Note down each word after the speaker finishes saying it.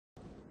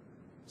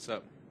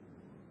up?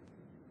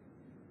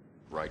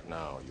 Right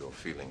now, you're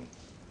feeling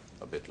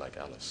a bit like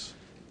Alice.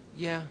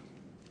 Yeah,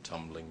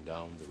 Tumbling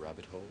down the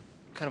rabbit hole?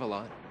 kind of a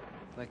lot.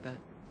 Like that.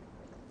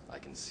 I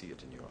can see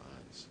it in your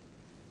eyes.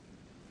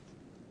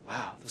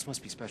 Wow, those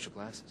must be special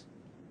glasses.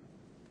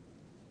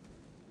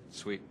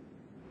 Sweet.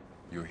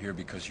 You're here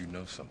because you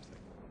know something.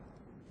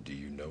 Do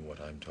you know what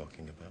I'm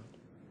talking about?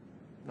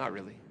 Not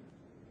really.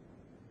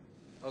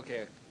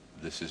 Okay.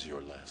 This is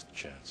your last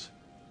chance.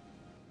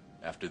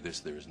 After this,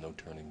 there is no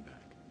turning back.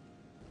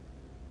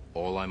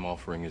 All I'm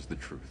offering is the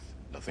truth,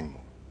 nothing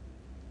more.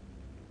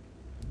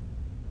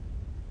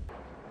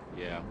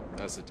 Yeah,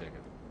 that's the ticket.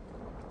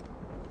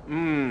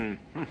 You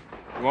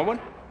want one?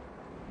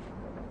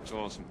 It's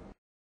awesome.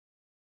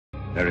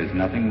 There is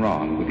nothing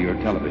wrong with your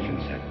television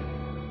set.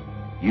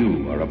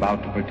 You are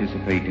about to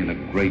participate in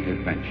a great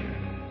adventure.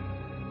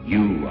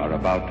 You are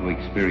about to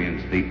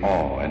experience the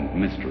awe and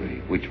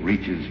mystery which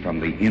reaches from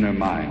the inner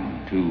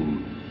mind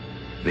to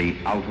the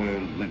outer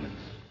limits.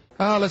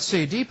 Let's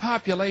see,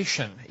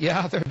 depopulation.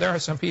 Yeah, there are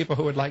some people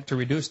who would like to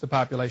reduce the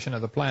population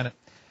of the planet.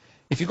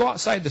 If you go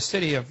outside the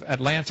city of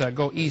Atlanta,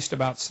 go east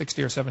about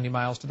 60 or 70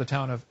 miles to the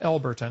town of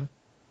Elberton,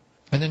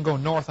 and then go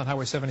north on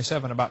Highway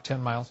 77 about 10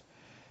 miles,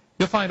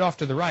 you'll find off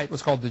to the right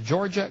what's called the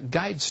Georgia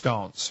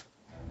Guidestones.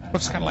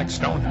 Looks kind of like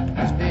Stonehenge.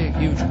 This big,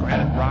 huge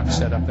granite rock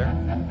set up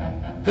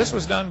there. This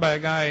was done by a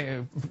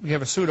guy, we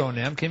have a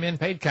pseudonym, came in,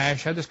 paid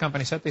cash, had this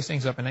company set these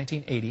things up in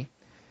 1980.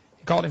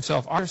 He called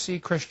himself R.C.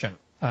 Christian,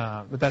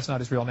 but that's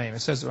not his real name. It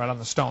says right on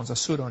the stones, a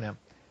pseudonym,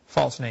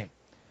 false name.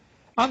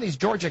 On these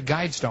Georgia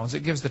Guidestones,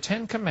 it gives the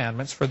 10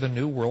 Commandments for the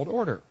New World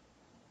Order.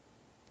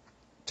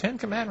 10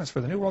 Commandments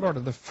for the New World Order.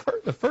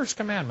 The first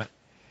commandment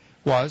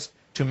was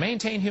to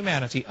maintain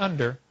humanity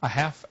under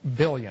 500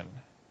 million.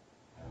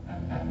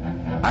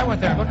 I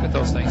went there and looked at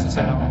those things and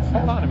said, oh,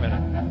 hold on a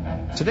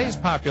minute. Today's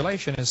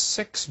population is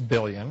 6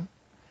 billion.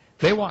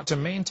 They want to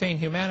maintain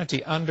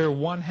humanity under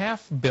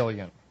 1/2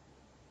 billion.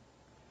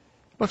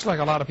 Looks like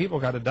a lot of people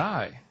got to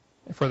die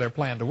for their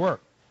plan to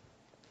work,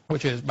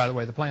 which is, by the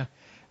way, the plan.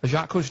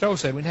 Jacques Cousteau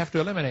said we'd have to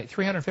eliminate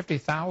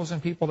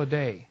 350,000 people a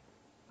day.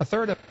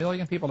 1/3 of a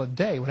million people a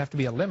day would have to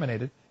be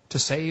eliminated to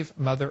save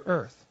Mother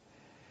Earth.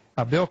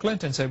 Bill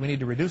Clinton said we need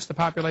to reduce the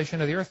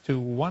population of the earth to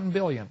 1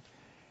 billion.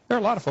 There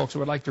are a lot of folks who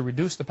would like to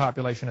reduce the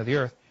population of the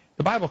earth.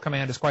 The Bible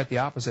command is quite the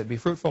opposite. Be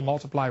fruitful,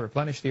 multiply,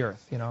 replenish the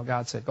earth. You know,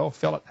 God said, go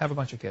fill it, have a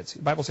bunch of kids.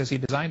 The Bible says he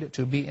designed it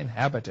to be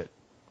inhabited.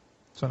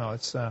 So no,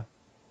 it's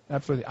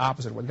absolutely the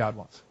opposite of what God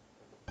wants.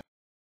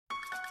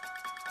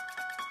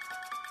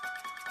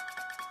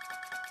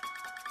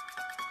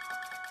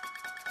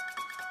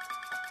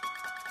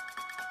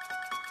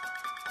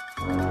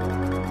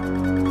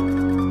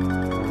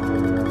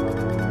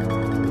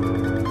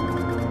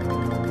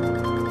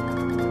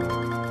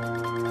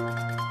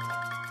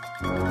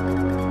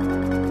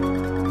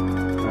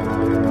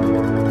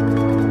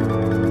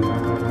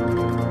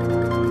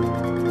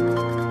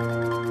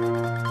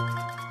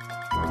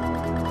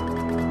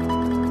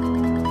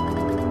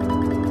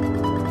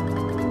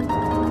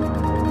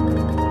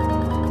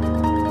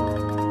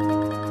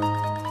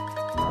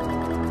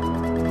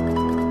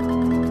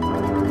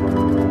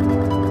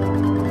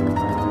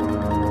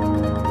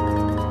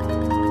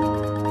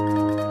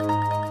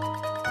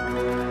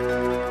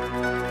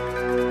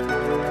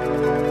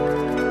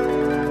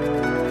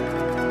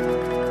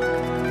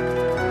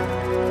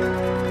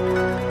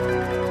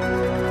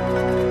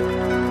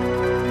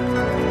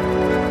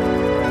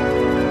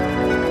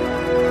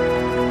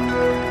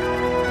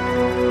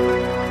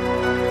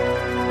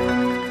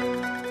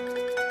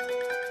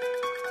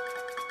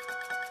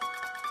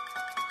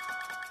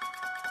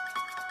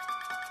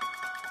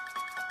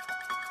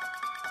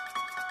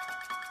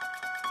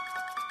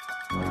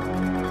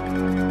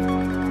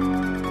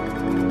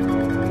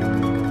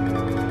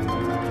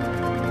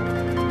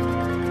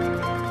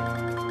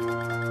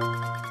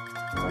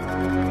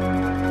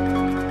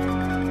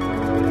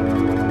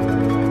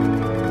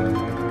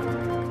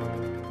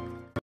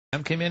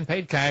 Came in,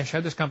 paid cash,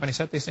 had this company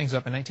set these things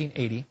up in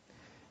 1980.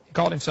 He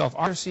called himself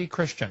R.C.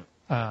 Christian,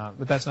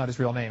 but that's not his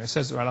real name. It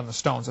says right on the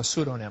stones, a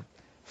pseudonym,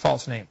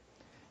 false name.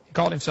 He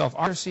called himself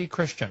R.C.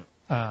 Christian,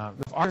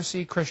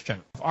 R.C.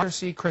 Christian,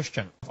 R.C.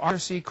 Christian,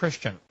 R.C.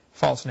 Christian,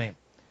 false name,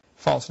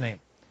 false name,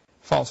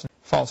 false,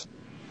 false.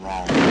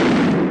 Wrong.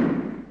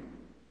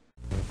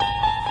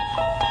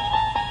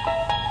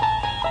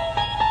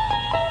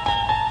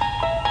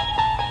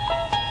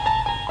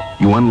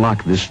 You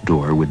unlock this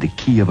door with the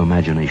key of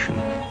imagination.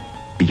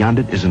 Beyond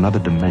it is another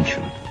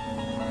dimension.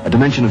 A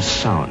dimension of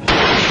sound.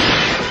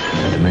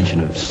 A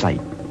dimension of sight.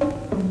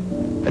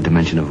 A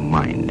dimension of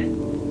mind.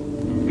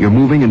 You're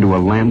moving into a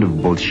land of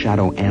both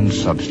shadow and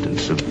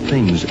substance, of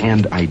things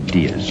and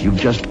ideas. You've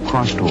just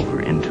crossed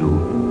over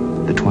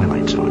into the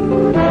Twilight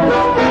Zone.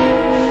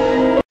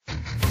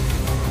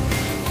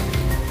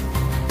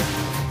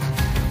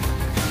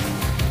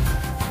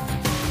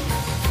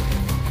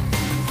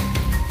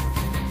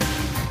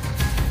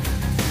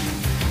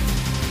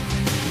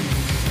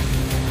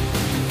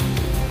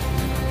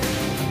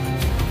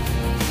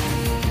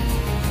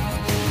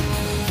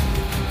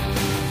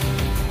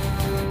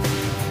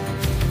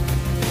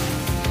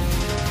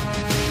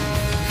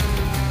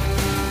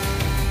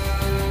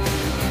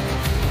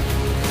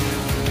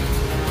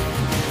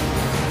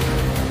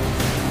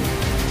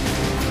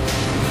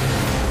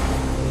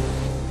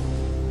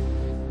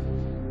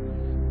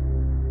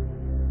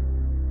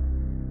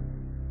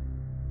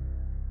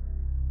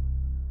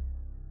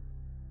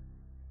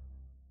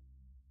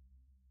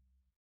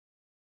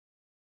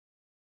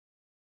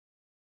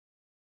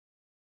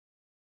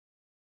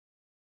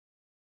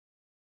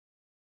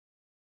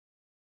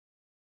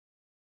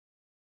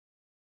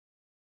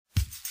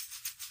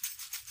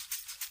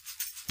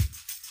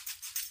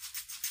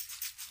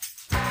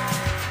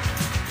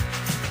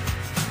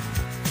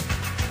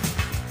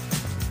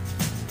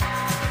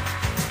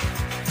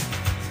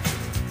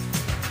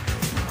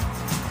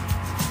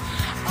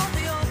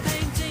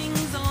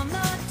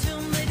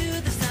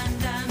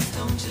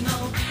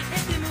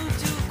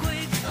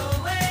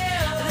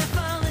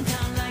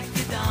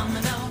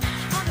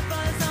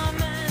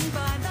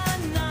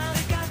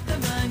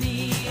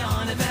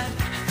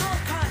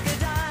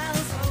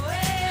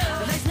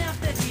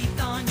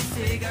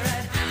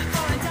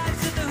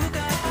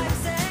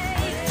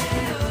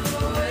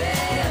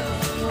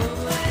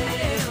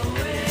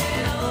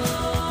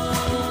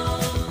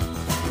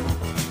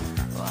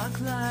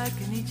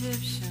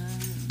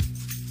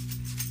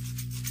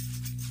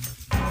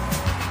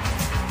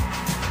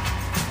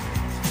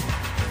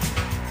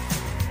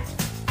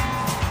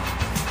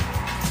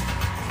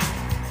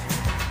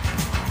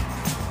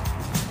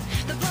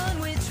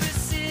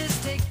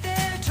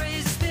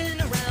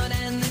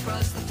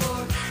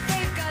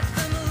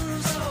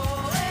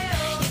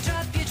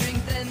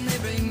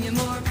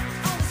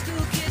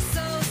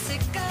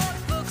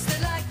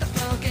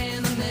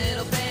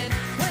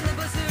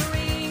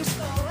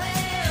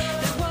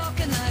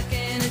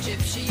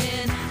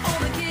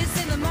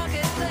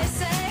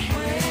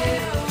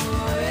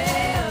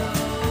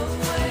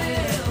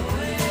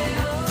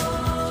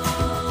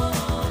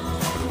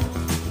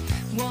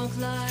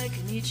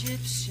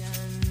 Egyptian.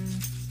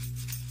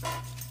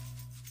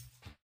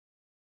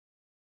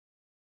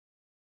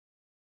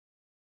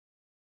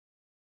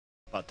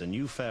 But the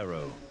new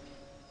pharaoh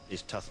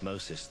is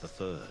Thutmose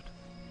III.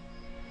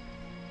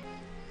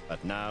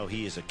 But now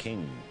he is a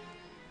king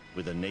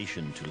with a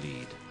nation to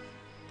lead.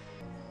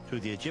 To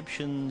the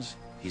Egyptians,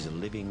 he's a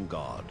living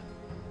god.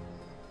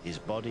 His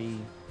body,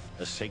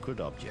 a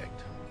sacred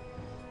object.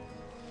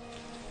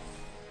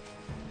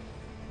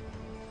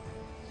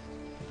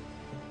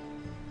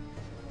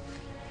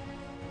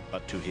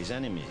 But to his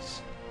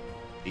enemies,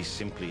 he's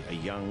simply a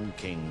young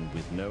king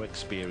with no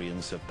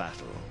experience of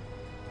battle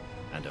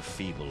and a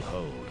feeble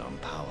hold on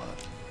power.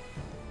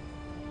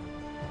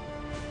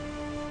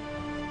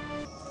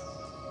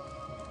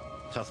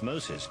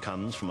 Thutmose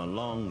comes from a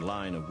long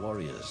line of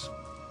warriors.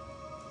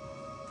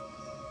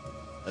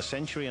 A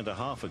century and a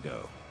half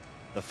ago,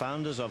 the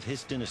founders of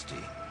his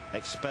dynasty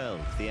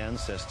expelled the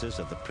ancestors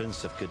of the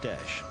Prince of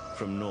Kadesh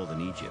from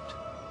northern Egypt.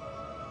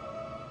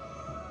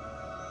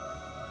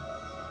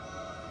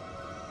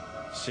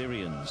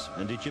 Syrians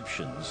and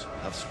Egyptians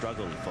have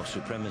struggled for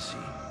supremacy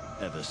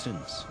ever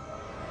since.